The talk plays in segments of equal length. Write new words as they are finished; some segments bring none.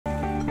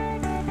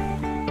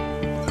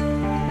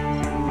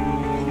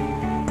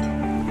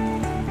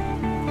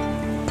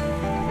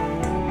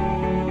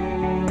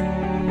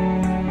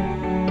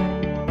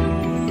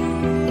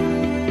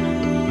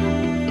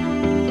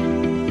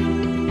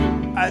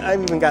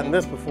I've even gotten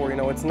this before, you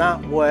know, it's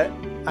not what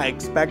I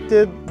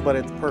expected, but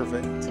it's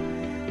perfect.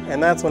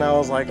 And that's when I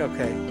was like,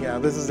 okay, yeah,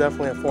 this is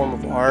definitely a form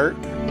of art.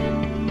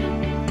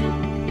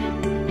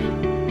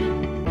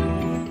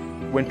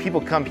 When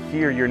people come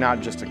here, you're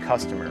not just a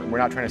customer. We're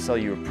not trying to sell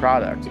you a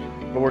product,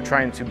 but we're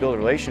trying to build a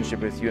relationship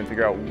with you and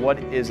figure out what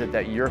is it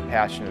that you're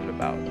passionate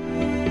about.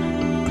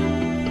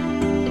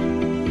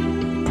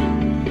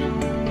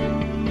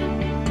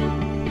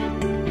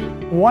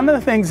 One of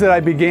the things that I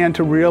began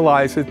to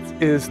realize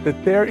is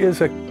that there is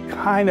a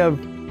kind of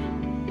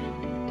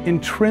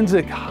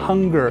intrinsic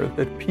hunger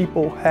that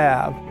people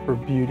have for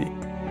beauty.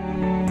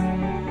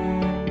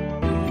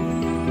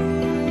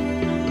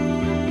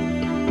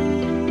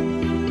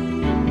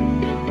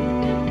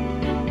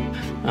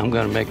 I'm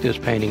going to make this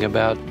painting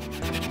about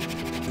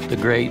the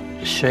great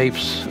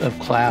shapes of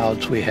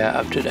clouds we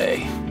have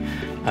today.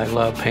 I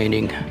love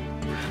painting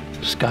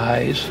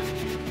skies,